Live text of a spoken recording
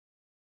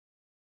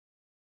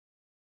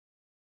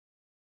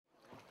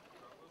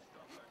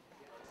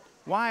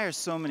Why are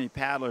so many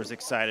paddlers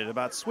excited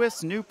about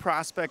Swift's new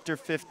Prospector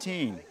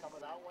 15?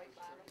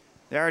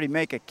 They already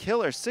make a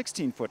killer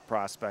 16-foot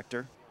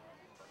Prospector.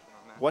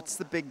 What's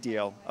the big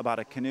deal about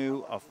a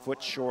canoe a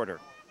foot shorter?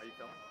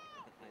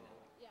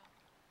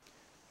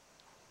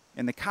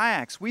 In the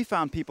kayaks, we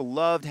found people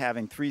loved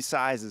having three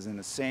sizes in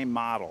the same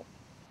model.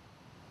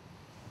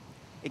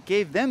 It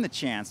gave them the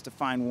chance to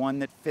find one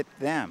that fit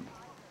them.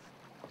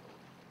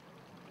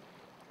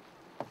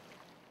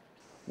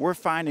 We're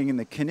finding in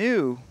the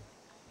canoe,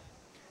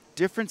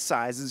 different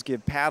sizes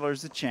give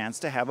paddlers the chance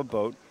to have a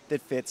boat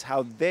that fits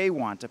how they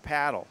want to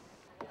paddle.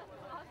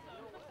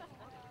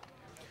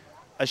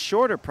 A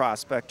shorter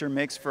Prospector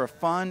makes for a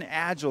fun,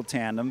 agile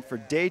tandem for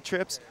day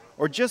trips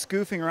or just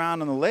goofing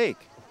around on the lake.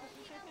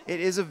 It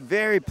is a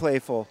very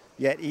playful,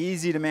 yet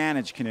easy to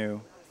manage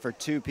canoe for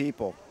two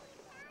people.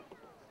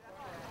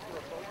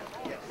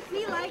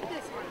 We like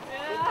this one.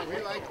 Yeah.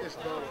 We like this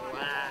boat a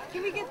lot.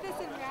 Can we get this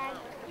in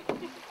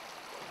red?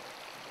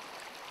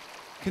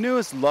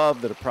 Canoeists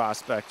love that a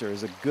Prospector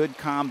is a good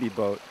combi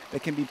boat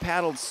that can be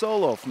paddled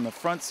solo from the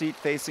front seat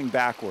facing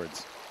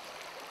backwards.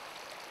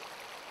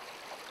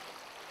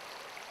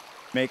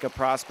 Make a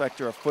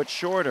Prospector a foot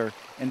shorter,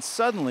 and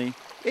suddenly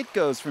it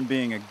goes from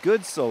being a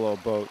good solo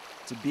boat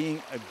to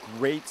being a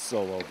great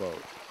solo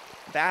boat.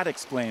 That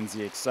explains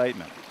the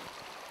excitement.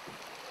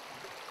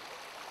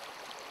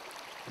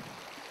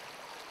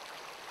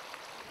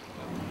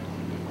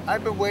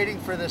 I've been waiting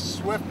for the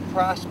Swift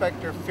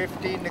Prospector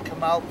 15 to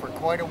come out for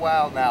quite a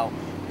while now.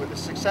 With the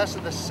success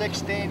of the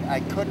 16,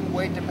 I couldn't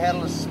wait to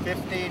paddle this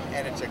 15,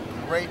 and it's a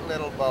great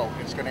little boat.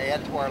 It's going to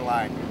add to our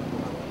line.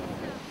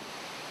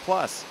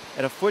 Plus,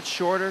 at a foot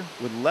shorter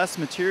with less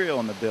material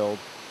in the build,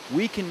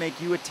 we can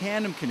make you a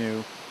tandem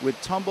canoe with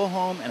tumble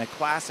home and a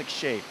classic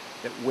shape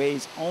that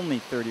weighs only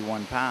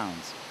 31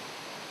 pounds.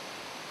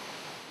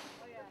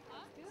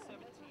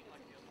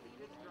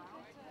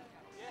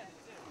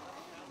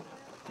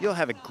 You'll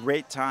have a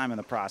great time in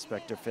the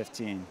Prospector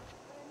 15,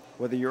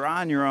 whether you're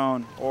on your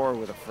own or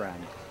with a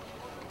friend.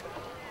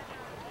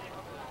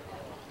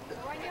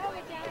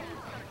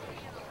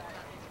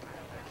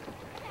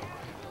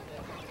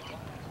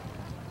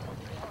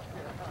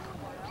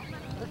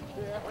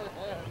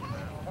 Yeah.